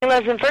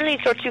lives in Fernley,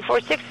 so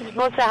 246. This is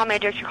Melissa. How may I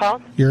direct your call?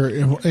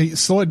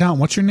 Slow it down.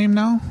 What's your name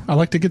now? I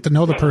like to get to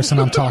know the person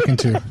I'm talking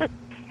to.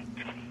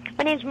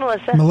 My name's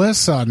Melissa.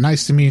 Melissa,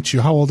 nice to meet you.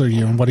 How old are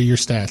you, and what are your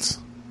stats?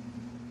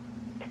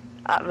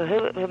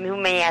 Who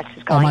may I ask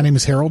is calling? My name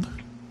is Harold,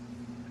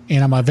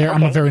 and I'm a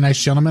very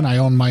nice gentleman. I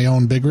own my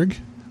own big rig.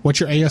 What's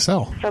your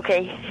ASL?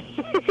 Okay.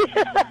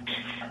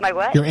 My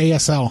what? Your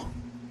ASL.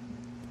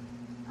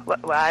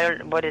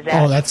 What is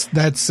that? Oh,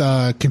 that's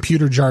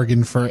computer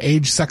jargon for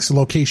age, sex,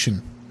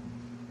 location.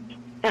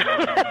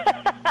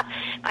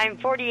 I'm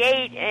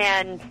 48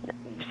 and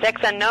sex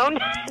unknown.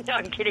 No,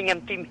 I'm kidding. I'm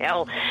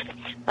female.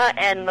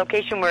 And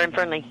location, we're in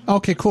Fernley.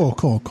 Okay, cool.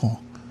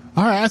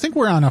 All right, I think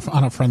we're on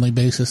a friendly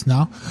basis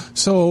now.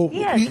 So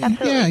yes,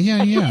 absolutely.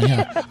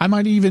 Yeah. I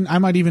might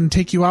even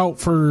take you out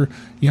for,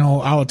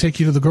 I'll take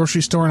you to the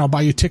grocery store and I'll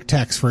buy you Tic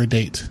Tacs for a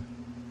date.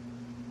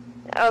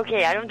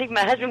 Okay, I don't think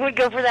my husband would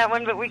go for that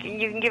one, but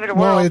you can give it a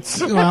whirl.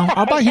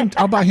 I'll buy him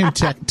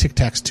Tic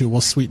Tacs too.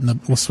 We'll sweeten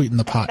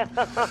the pot.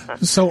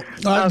 So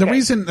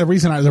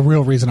the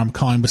real reason I'm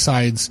calling,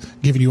 besides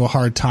giving you a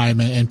hard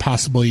time and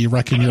possibly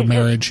wrecking your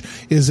marriage,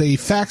 is a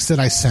fax that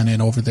I sent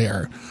in over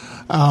there.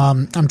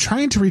 I'm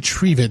trying to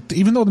retrieve it,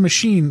 even though the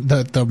machine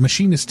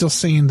is still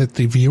saying that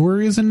the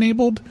viewer is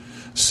enabled.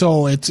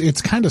 So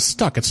it's kind of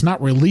stuck. It's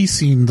not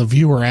releasing the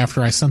viewer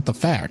after I sent the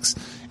fax,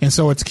 and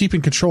so it's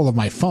keeping control of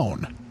my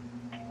phone.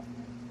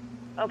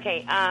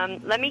 Okay,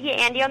 let me get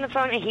Andy on the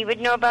phone, and he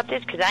would know about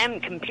this because I am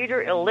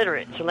computer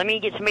illiterate. So let me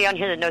get somebody on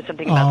here that knows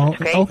something about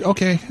this. Okay.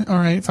 Okay. All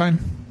right. Fine.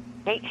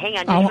 Hey, hang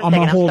on. I'm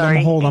a hold.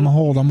 Okay. Hold on. I'm a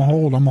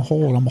hold.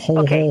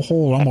 Okay.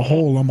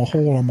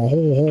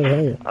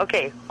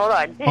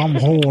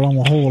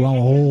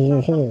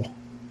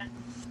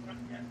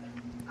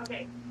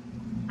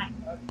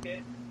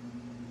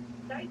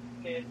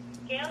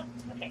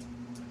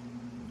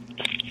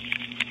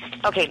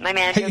 Okay, my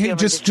manager. Hey,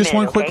 just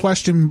one quick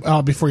question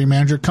before your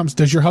manager comes.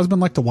 Does your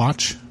husband like to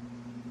watch?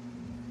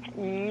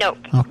 Nope.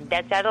 Oh.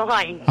 That's out of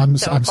line. I'm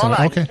sorry.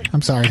 Okay,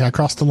 I'm sorry. I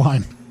crossed the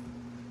line.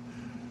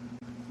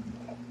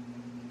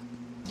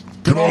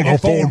 Get on the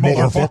phone,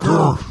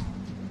 motherfucker!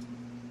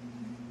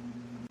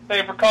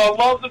 Thank you for calling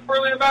Loves and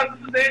Fernley about it.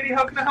 This is Andy.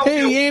 How can I help you?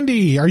 Hey,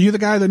 Andy. Are you the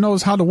guy that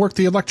knows how to work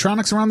the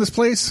electronics around this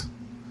place?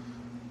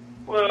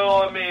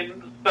 Well, I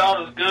mean,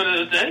 about as good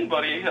as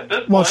anybody at this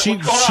point. Well, she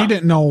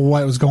didn't know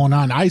what was going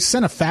on. I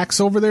sent a fax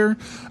over there,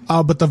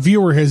 but the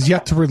viewer has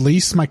yet to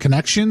release my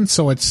connection,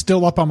 so it's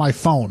still up on my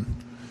phone.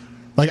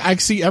 Like, I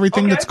see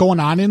everything that's going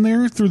on in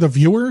there through the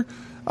viewer,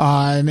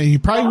 and you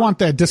probably want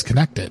that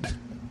disconnected.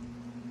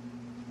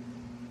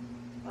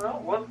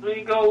 Well,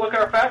 we go look at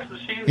our fax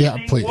machine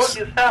and see please. What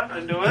is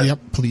happening to it. Yep,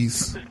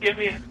 please. Just give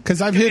me...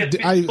 Because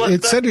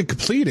it said it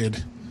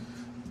completed,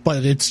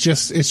 but it's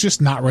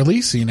just not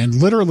releasing. And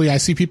literally, I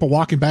see people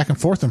walking back and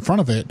forth in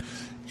front of it.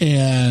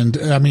 And,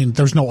 I mean,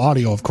 there's no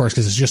audio, of course,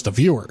 because it's just a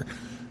viewer.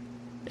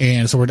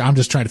 And so I'm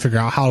just trying to figure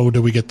out how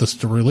do we get this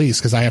to release,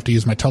 because I have to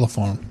use my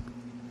telephone.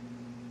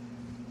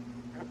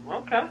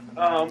 Okay.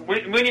 What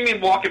do you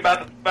mean walking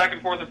back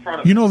and forth in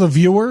front of it? You know the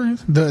viewer?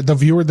 The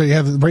viewer that you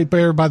have right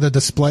there by the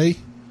display?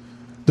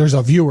 There's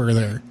a viewer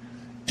there.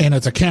 And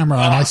it's a camera,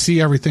 and I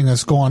see everything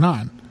that's going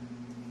on.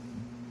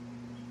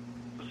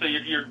 So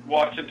you're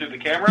watching through the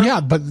camera?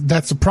 Yeah, but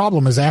that's the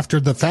problem, is after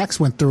the fax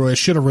went through, it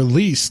should have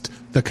released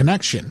the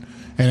connection,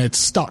 and it's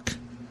stuck.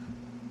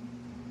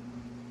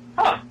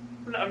 Huh.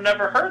 I've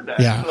never heard that.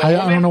 Yeah, So,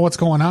 I don't know what's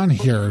going on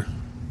here.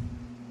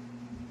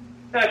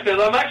 Yeah,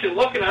 because I'm actually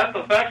looking at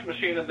the fax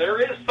machine, and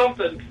there is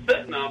something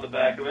sitting on the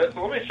back of it.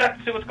 So let me check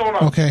to see what's going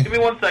on. Okay. Give me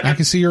 1 second. I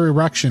can see your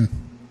erection.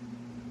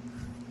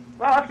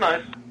 Oh, that's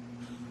nice.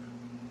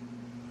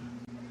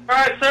 All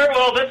right, sir.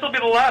 Well, this will be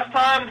the last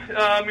time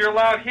you're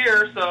allowed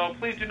here, so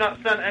please do not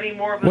send any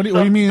more of this stuff.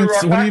 What do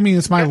you mean?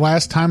 It's my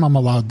last time I'm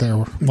allowed there?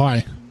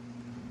 Why?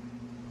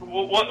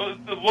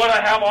 What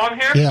I have on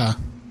here? Yeah.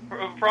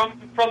 From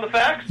the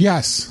fax?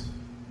 Yes.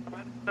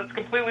 That's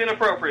completely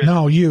inappropriate.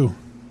 No, you.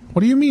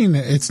 What do you mean?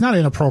 It's not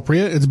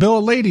inappropriate. It's bill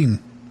of lading.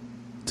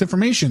 It's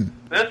information.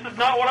 This is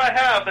not what I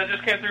have. That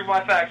just came through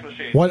my fax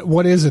machine.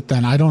 What is it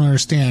then? I don't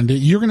understand.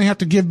 You're going to have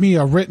to give me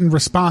a written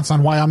response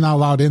on why I'm not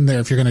allowed in there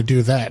if you're going to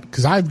do that.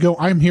 Because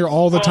I'm here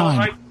all the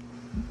time.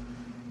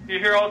 You're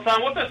here all the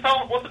time? What's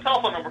the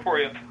telephone number for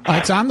you?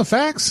 It's on the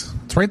fax.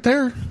 It's right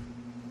there.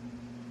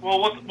 Well,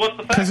 what's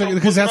the fax?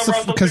 Because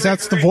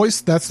that's the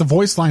voice. That's the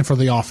voice line for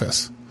the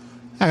office.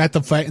 I got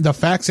the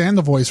fax and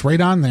the voice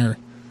right on there.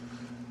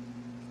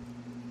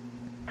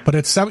 But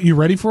it's you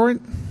ready for it?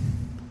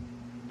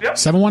 Yep.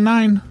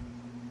 719-654.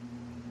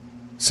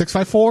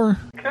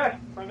 Okay,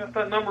 I got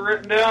that number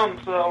written down.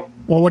 So.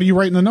 Well, what are you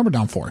writing the number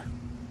down for?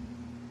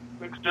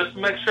 Just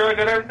to make sure I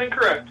got everything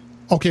correct.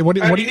 Okay, what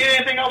do you?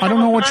 I don't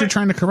know what you're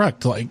trying to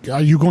correct. Like,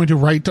 are you going to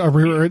write a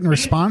written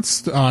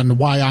response on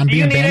why I'm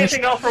being banished?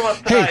 Do you need anything else from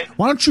us tonight? Hey,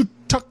 why don't you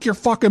tuck your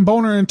fucking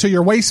boner into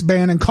your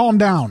waistband and calm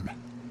down?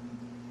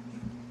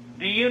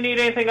 Do you need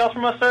anything else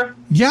from us, sir?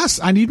 Yes,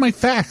 I need my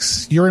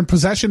fax. You're in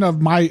possession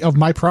of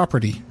my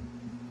property.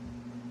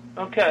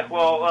 Okay,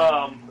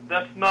 well,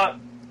 that's not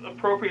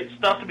appropriate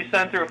stuff to be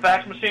sent through a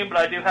fax machine, but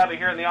I do have it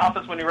here in the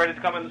office when you're ready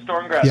to come in the store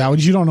and grab it. Yeah, well,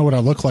 you don't know what I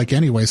look like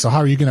anyway, so how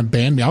are you going to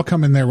ban me? I'll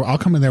come in there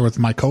with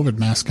my COVID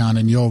mask on,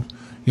 and you'll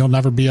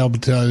never be able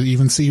to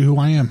even see who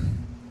I am.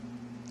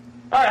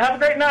 All right, have a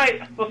great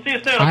night. We'll see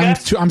you soon, okay?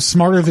 I'm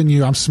smarter than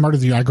you.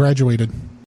 I graduated.